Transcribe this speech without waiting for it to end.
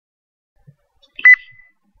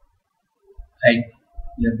Right,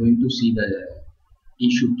 we are going to see the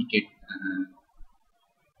TSHOOT ticket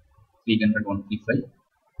 300-135,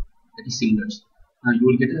 that is similar. You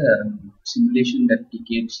will get a simulation that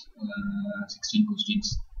tickets 16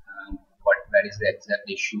 questions. Where is the exact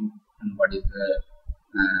issue and what is the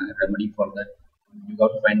remedy for that? You got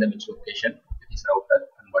to find the which location, that is router,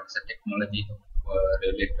 and what is the technology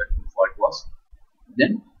related to fault was.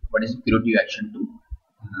 Then what is the curative action to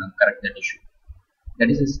correct that issue. That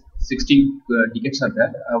is 16 tickets are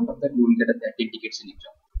there. Out of that you will get a 30 tickets in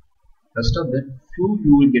exam. Rest of that few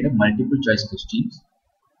you will get a multiple choice questions,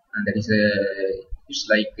 and that is a it's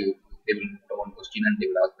like they will put one question and they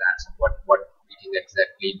will ask the answer what it is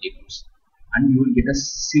exactly denotes, and you will get a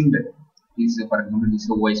sim that is for example this is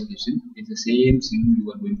a voice question. It's the same sim you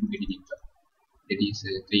are going to get in exam. That is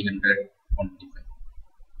 325.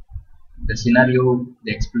 The scenario,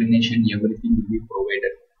 the explanation, everything will be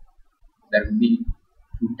provided. There will be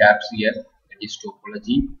two tabs here, that is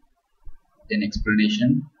topology, then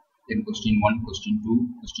explanation, then question 1, question 2,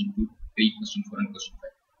 question 2, 3, question 4 and question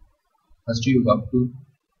 5. First you have to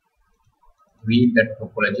read that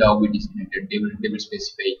topology, how it is connected. They will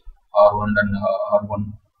specify R1 and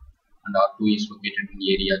R2 is located in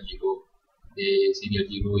area 0. The serial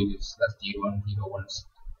 0 is /01, 01,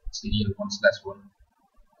 serial 1/1,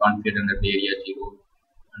 configured under the area 0,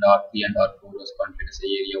 and R3 and R4 was configured as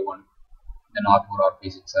area 1. Then R4,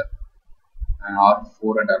 R5, 6 are, and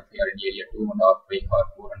R4 and R5 are in area 2, and R5,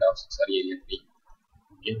 R4 and R6 are area 3.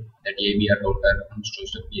 Okay, that ABR router and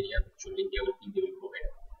storage of area virtually everything they will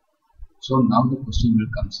provide. So now the question will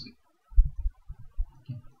come here.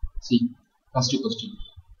 Okay. See, first question.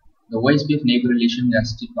 The OSPF neighbor relation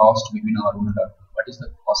has lost between R1 and R2. What is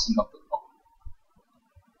the causing of the problem?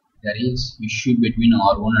 There is issue between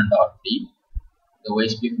R1 and R3. The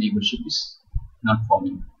OSPF neighborship is not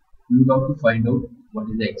forming. You have to find out what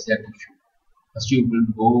is the exact issue. First you will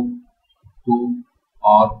go to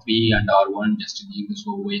R3 and R1, just to give the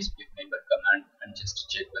OSPF neighbor command and just to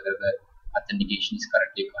check whether the authentication is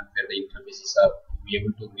correctly configured, the interfaces are be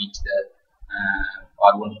able to reach the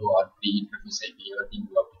R1 to R3 interface IP, everything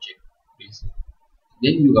you have to check. Please.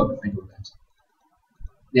 Then you have to find out the answer.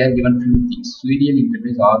 They are given few things. Serial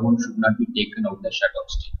interface R1 should not be taken out the shutdown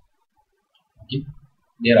state. Okay,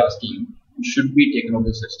 they are asking you should be taken out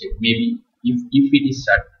the shut state. Maybe if it is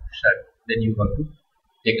shut, then you have to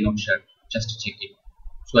take out shut just to check it.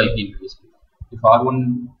 So IP interface. If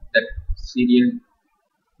R1 that serial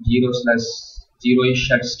 0/0 is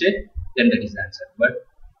shut state, then that is the answer. But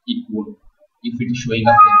it won't. If it is showing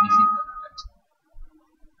up, then this is the answer.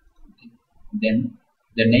 Okay. Then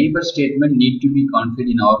the neighbor statement need to be configured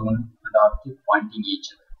in R1 and R2 pointing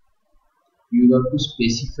each other. You have to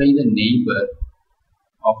specify the neighbor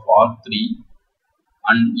of R3,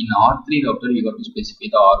 and in R3 router you have to specify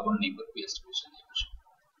the R1 neighbor to establish a neighborship.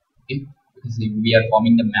 Okay, because we are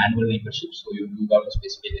forming the manual neighborship, so you have to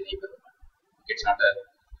specify the neighbor. It's not a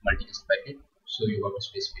multi-cast packet, so you have to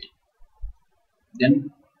specify.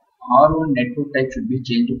 Then R1 network type should be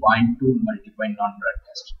changed to point to multi-point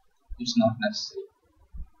non-broadcast. It's not necessary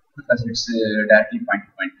because it's directly point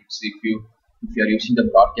to point. It's if you are using the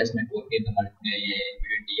broadcast network in the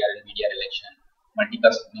between DR and VDR election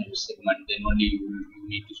multicast segment, then only you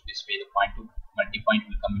need to specify the point to multi-point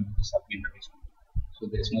will come into the sub interface. So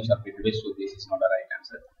there is no sub interface, so this is not a right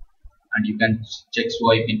answer. And you can check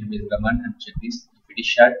swipe interface command and check this. If it is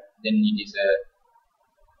shut, then it is a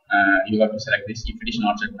you have to select this. If it is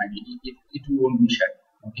not shut, it won't be shut.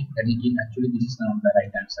 Okay, that is it. Actually this is not the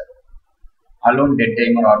right answer. Alone dead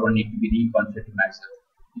timer R1 need to be reconfigured to max.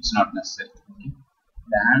 It's not necessary. Okay,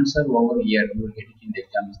 the answer over here you will get it in the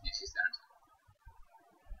exam is this is the answer.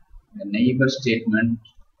 The neighbor statement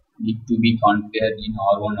need to be configured in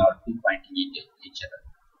R1 R2 pointing each other.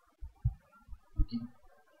 Okay,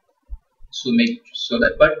 so make so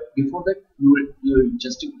that, but before that you will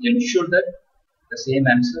just ensure that the same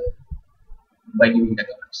answer by giving the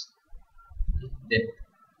comments. Okay.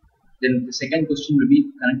 Then the second question will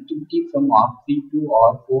be connectivity from R3 to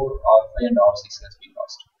R4, R5 and R6 has been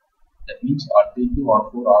lost. That means R3 to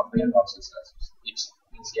R4, R5 and R6 it's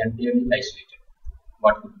entirely isolated.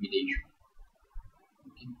 What would be the issue?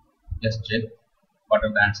 Okay. Just check what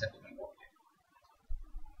are the answers given over here.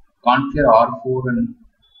 Configure R4 and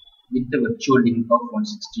with the virtual link of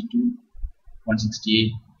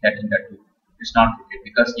 162.168.13.2. It's not required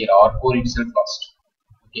because here R4 itself lost.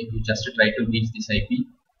 Okay, you just try to reach this IP,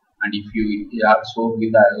 and if you also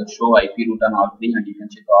give the show IP route on R3, and you can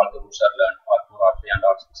check all the routes are learned. R4, R3 and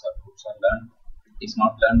R6 routes are learned. If it is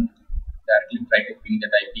not learned, directly try to ping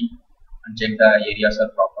that IP and check the areas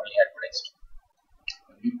are properly advertised.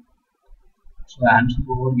 Okay. So the answer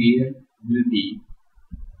over here will be,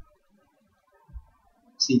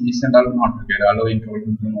 see, this and all not required. Allow interval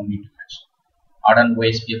no need to match. Add an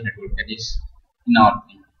OSPF network, that is in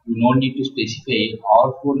R3. You no need to specify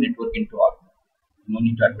R4 network into R4. You no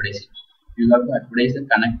need to advertise it. You have to advertise the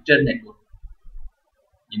connected network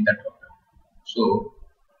in that router. So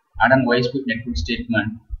add an OSPF network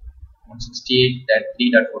statement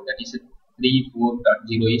 168.3.4, that is a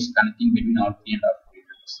 3.4.0 is connecting between R3 and R4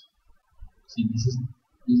 networks. See, this is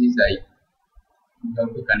the IP. You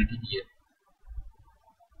have to connect it here.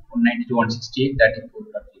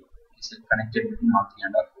 192.168.34.0 is connected between R3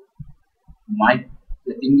 and R4.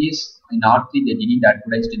 The thing is, in R3 they didn't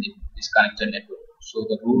advertise this connected network, so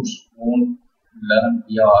the routes won't learn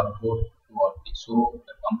via R4 to R3. So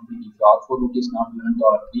the company, if R4 route is not learned to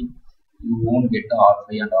R3, you won't get the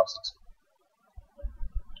R5 and R6.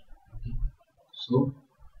 Okay. So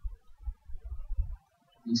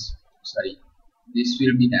this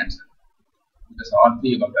will be the answer, because R3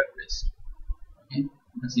 you got advertised. Okay,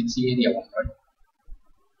 because it's area 1, right?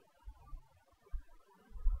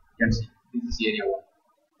 You can see this is area 1.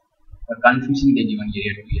 For confusing they given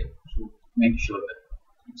area 2 here, so make sure that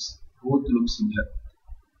it's both look similar.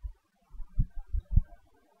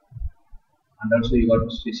 And also you got to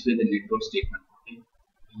specify the network statement. Okay,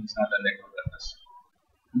 this is not a network address.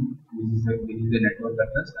 This is the network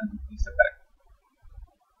address and this is the correct.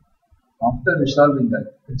 After resolving that,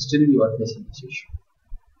 still you are facing this issue.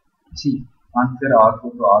 See, configure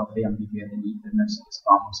R4 to R5 amplifier and Ethernet is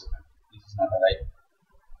common segment. This is not a right.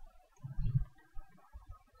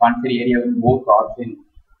 Configure area with both R5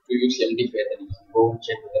 to use MD5, then you can go and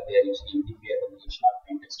check whether they are using MD5 authentication or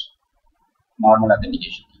plain text. Normal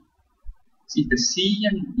authentication key. See, the C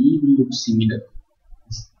and D will look similar.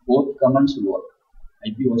 Both commands will work.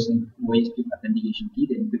 IP OSPF authentication key,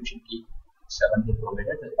 the encryption key 7 they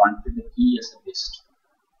provided, the configure the key as a best.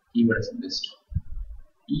 Keyword as a best.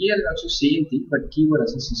 Here also same thing, but keyword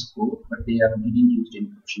as a Cisco, but they are didn't use the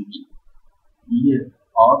encryption key. Here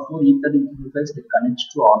R4 Ethernet interface that connects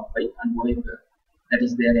to R5 and OSPF. That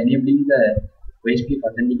is, they are enabling the OSPF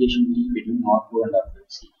authentication key between R4 and R5.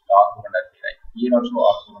 See, R4 and R5, right? Here also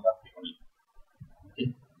R4 and R5 only. Okay.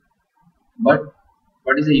 But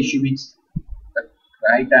what is the issue means? The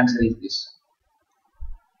right answer is this.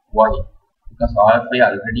 Why? Because R5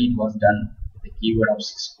 already was done with the keyword of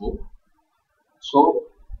Cisco. So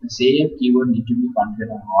the same keyword need to be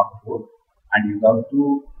configured on R4 and you have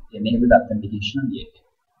to enable the authentication on the area.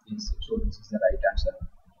 So this is the right answer.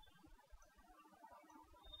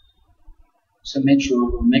 So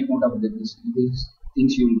make note of these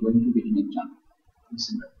things you are going to get in exam.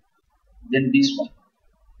 Then this one.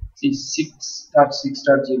 See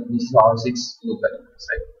 6.6.0, this is R6 loop elements,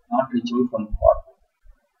 right? Not reachable from R4.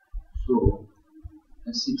 So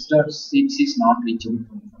the 6.6 is not reachable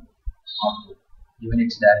from R4. Even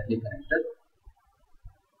it's directly connected.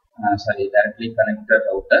 Directly connected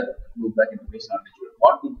router, loopback interface not reachable.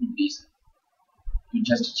 What would be the reason? You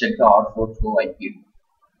just check the R4 flow IP.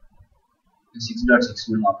 The 6.6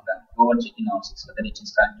 will not run. Go and check in R6 whether it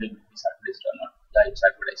is connected, it is advertised or not. Yeah, it's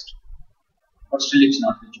advertised. But still it's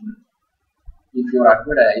not reachable. If you are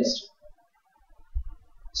advertised,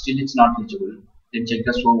 still it's not reachable, then check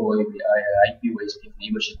the show IP OSPF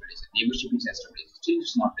neighborship is. Neighborship is established, still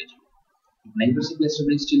it's not reachable. If neighborship is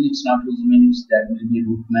established, still it's not reachable, means there will be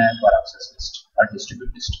root map or access list or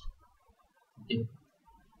distribute list. Okay,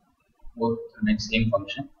 both remain same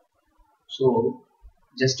function. So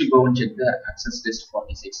just to go and check the access list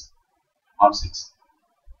 46 R6.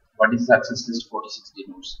 What is the access list 46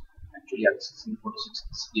 denotes? Actually, access list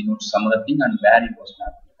 46 denotes some other thing and where it was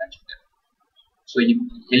mapped. You can check that. So you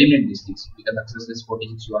eliminate these things because access list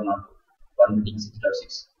 46 you are not permitting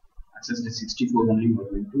 6.6. Access list 64 only you are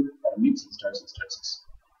going to permit 6.6.6.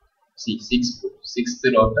 See, 6th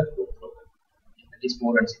router, 4th router. Okay, that is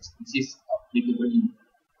 4 and 6. This is applicable in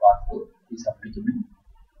R4. This is applicable in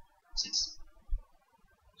 6.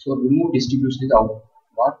 So remove distribution is out.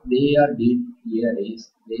 What they are did here is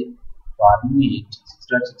they permit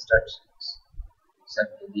 6.6.6. So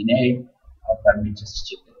denied or permit, just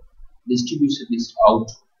check that. Distribution list out,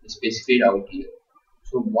 specified out here.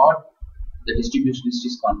 So what the distribution list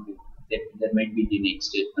is configured, that there might be denied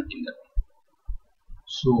statement in that.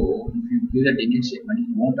 So if you give the denied statement, it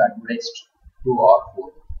won't advertise to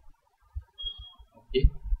R4. Okay.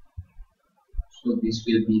 So this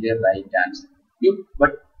will be the right answer.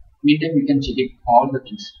 But meantime you can check it all the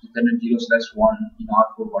things. Ethernet 0/1 in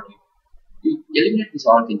R4, what you eliminate these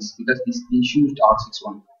all things because this issue is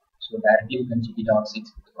R6.1. So directly you can check it R6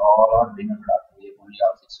 because all are denoted R4, only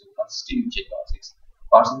R6. So first still you check R6.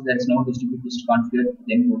 R6 there is no distribute list configured,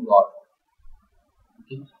 then go to R4.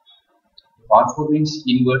 Okay. R4 means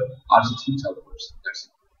inward, R6 means outwards. That's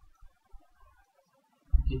it.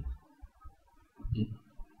 Okay. Okay.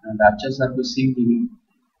 And rapture surfacing, we will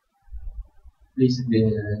please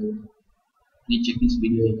recheck this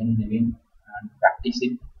video again and again and practice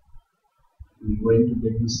it. You are going to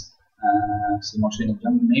get this simulation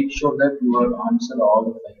exam. Make sure that you will answer all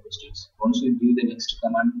the 5 questions. Once you give the next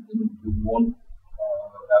command, then you won't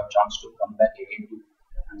have a chance to come back again to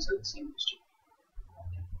answer the same question.